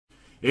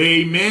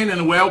Amen,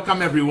 and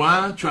welcome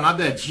everyone to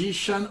another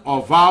edition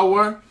of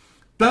our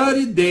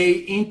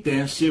 30-day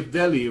intensive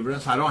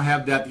deliverance. I don't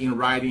have that in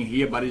writing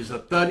here, but it's a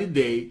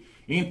 30-day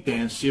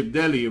intensive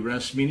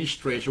deliverance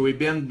ministration we've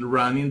been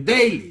running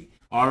daily.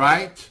 All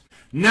right?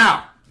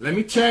 Now, let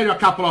me tell you a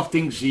couple of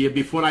things here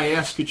before I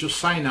ask you to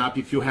sign up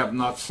if you have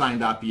not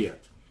signed up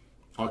yet.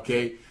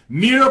 Okay?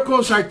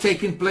 Miracles are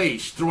taking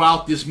place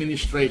throughout these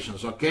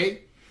ministrations,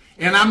 okay?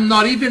 And I'm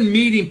not even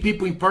meeting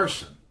people in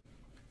person.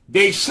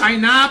 They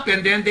sign up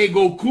and then they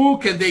go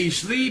cook and they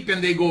sleep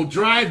and they go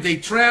drive, they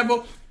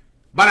travel.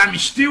 But I'm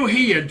still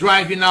here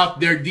driving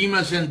out their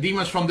demons and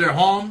demons from their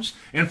homes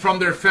and from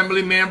their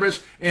family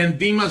members, and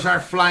demons are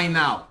flying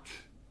out.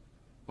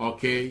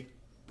 Okay?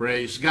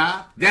 Praise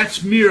God.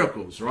 That's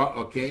miracles, right?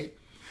 Okay?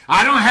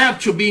 I don't have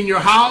to be in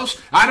your house.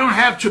 I don't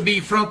have to be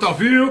in front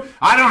of you.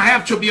 I don't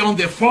have to be on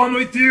the phone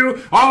with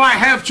you. All I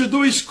have to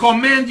do is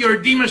command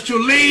your demons to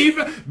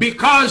leave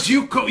because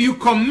you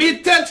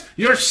committed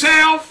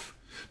yourself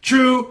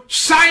to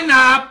sign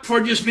up for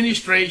this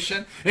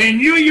ministration,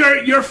 and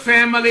your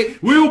family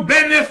will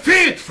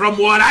benefit from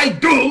what I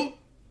do.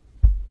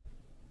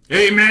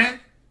 Amen.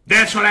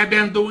 That's what I've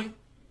been doing.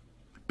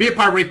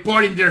 People are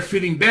reporting they're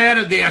feeling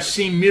better. They are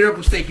seeing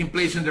miracles taking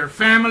place in their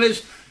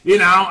families. You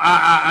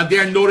know,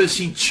 they're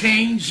noticing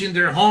change in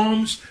their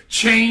homes,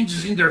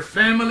 changes in their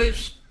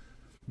families.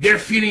 They're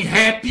feeling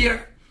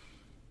happier.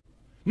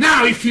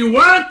 Now, if you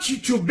want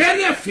to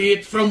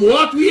benefit from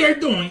what we are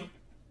doing,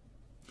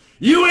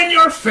 you and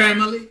your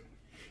family,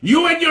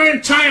 you and your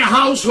entire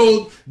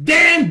household,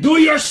 then do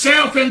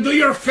yourself and do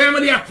your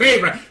family a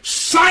favor.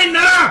 Sign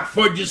up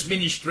for this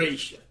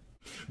ministration.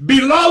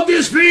 Below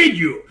this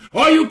video,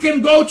 or you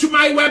can go to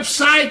my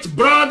website,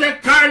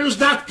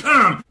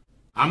 brothercarlos.com.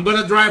 I'm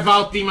going to drive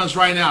out demons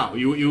right now.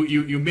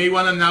 You may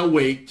want to now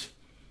wait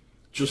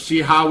to see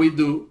how we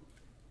do.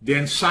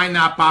 Then sign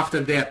up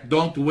after that.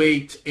 Don't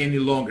wait any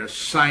longer.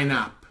 Sign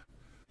up.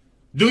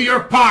 Do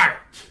your part.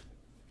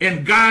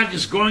 And God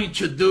is going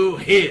to do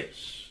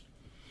His.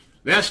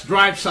 Let's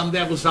drive some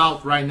devils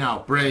out right now.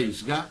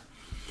 Praise God.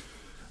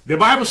 The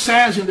Bible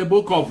says in the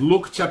book of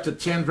Luke chapter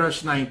 10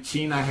 verse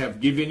 19, I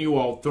have given you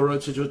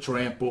authority to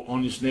trample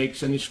on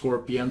snakes and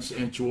scorpions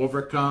and to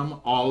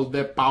overcome all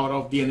the power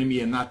of the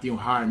enemy and nothing will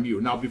harm you.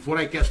 Now, before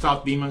I cast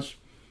out demons,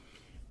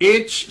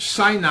 each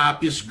sign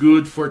up is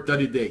good for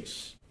 30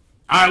 days.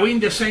 Are we in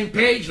the same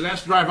page?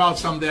 Let's drive out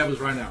some devils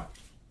right now.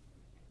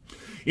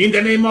 In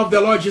the name of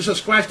the Lord Jesus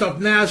Christ of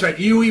Nazareth,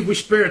 you evil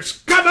spirits,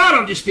 come out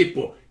of these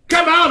people.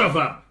 Come out of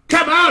them.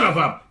 Come out of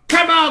them.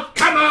 Come out,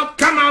 come out,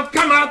 come out,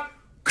 come out.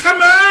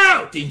 Come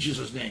out in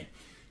Jesus' name.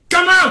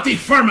 Come out,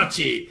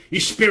 infirmity,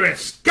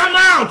 spirits. Come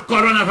out,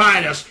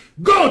 coronavirus.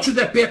 Go to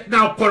the pit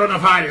now,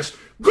 coronavirus.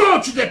 Go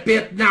to the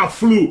pit now,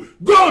 flu.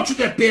 Go to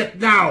the pit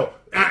now,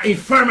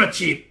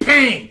 infirmity,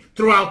 pain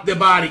throughout the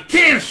body,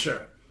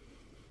 cancer,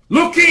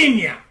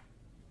 leukemia,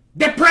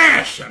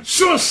 depression,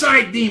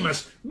 suicide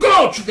demons.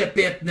 Go to the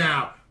pit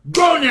now.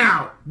 Go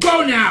now.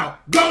 Go now.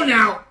 Go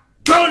now.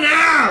 Go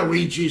now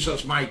in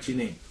Jesus' mighty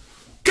name.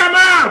 Come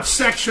out,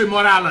 sexual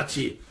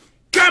immorality.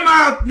 Come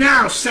out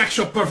now,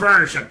 sexual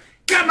perversion.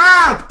 Come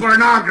out,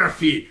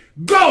 pornography.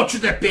 Go to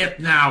the pit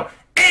now.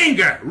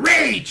 Anger,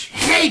 rage,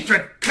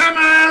 hatred. Come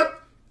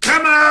out.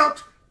 Come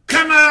out.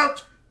 Come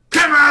out.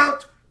 Come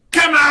out.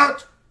 Come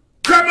out.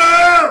 Come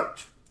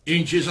out.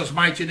 In Jesus'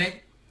 mighty name.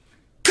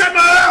 Come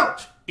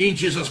out. In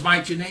Jesus'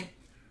 mighty name.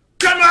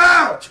 Come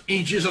out.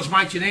 In Jesus'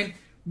 mighty name.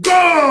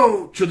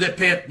 Go to the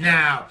pit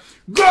now.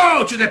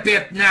 Go to the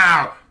pit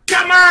now.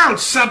 Come out,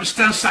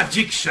 substance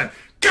addiction.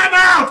 Come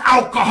out,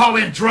 alcohol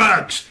and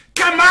drugs.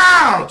 Come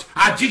out,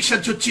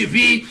 addiction to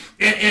TV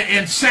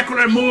and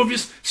secular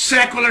movies,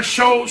 secular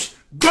shows.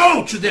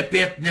 Go to the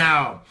pit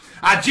now.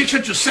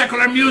 Addiction to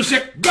secular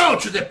music. Go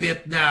to the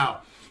pit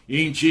now.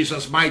 In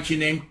Jesus' mighty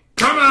name.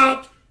 Come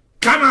out,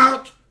 come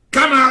out,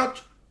 come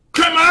out,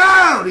 come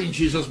out. In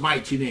Jesus'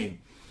 mighty name.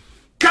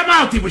 Come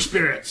out, evil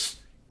spirits.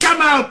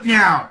 Come out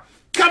now.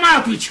 Come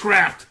out,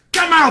 witchcraft.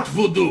 Come out,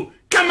 voodoo.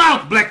 Come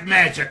out, black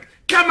magic.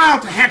 Come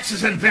out,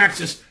 hexes and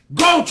vexes.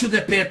 Go to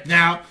the pit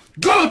now.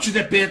 Go to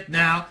the pit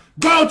now.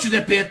 Go to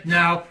the pit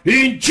now.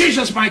 In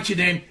Jesus' mighty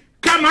name.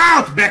 Come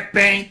out, back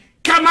pain.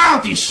 Come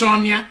out,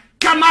 insomnia.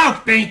 Come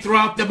out, pain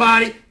throughout the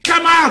body.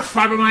 Come out,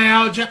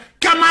 fibromyalgia.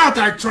 Come out,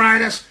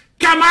 arthritis.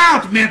 Come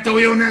out, mental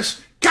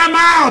illness. Come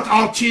out,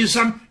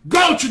 autism.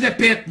 Go to the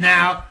pit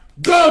now.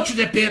 Go to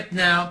the pit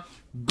now.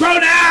 Go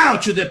now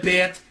to the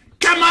pit.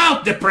 Come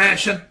out,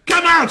 depression.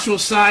 Come out,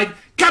 suicide.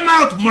 Come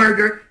out,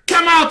 murder.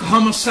 Come out,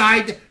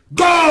 homicide.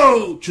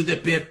 Go to the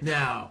pit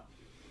now.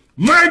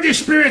 Murder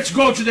spirits,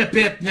 go to the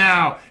pit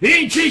now.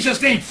 In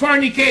Jesus' name,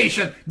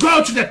 fornication,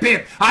 go to the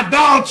pit.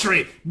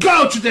 Adultery,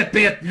 go to the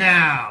pit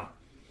now.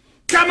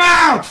 Come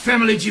out,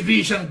 family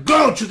division,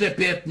 go to the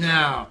pit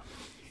now.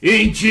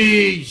 In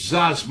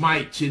Jesus'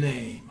 mighty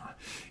name.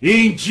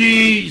 In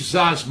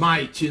Jesus'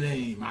 mighty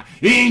name.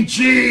 In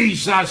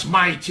Jesus'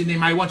 mighty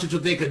name. I want you to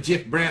take a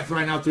deep breath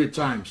right now 3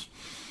 times.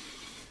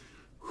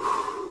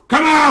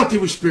 Come out,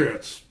 evil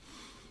spirits.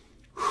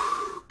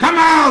 Come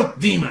out,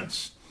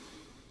 demons.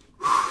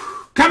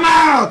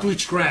 out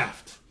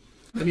witchcraft.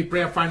 Let me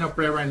pray a final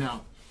prayer right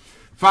now.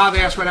 Father,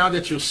 I ask right now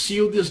that you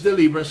seal this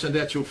deliverance and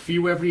that you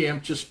fill every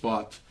empty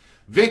spot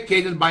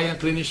vacated by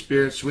unclean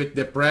spirits with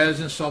the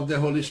presence of the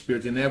Holy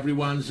Spirit in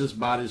everyone's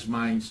bodies,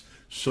 minds,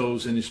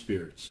 souls, and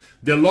spirits.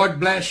 The Lord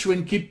bless you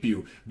and keep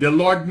you. The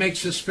Lord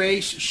makes his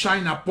face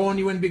shine upon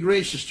you and be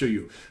gracious to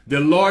you. The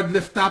Lord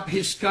lift up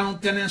his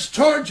countenance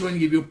towards you and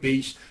give you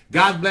peace.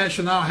 God bless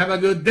you now. Have a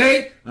good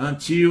day.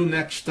 Until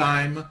next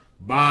time.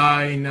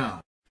 Bye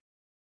now.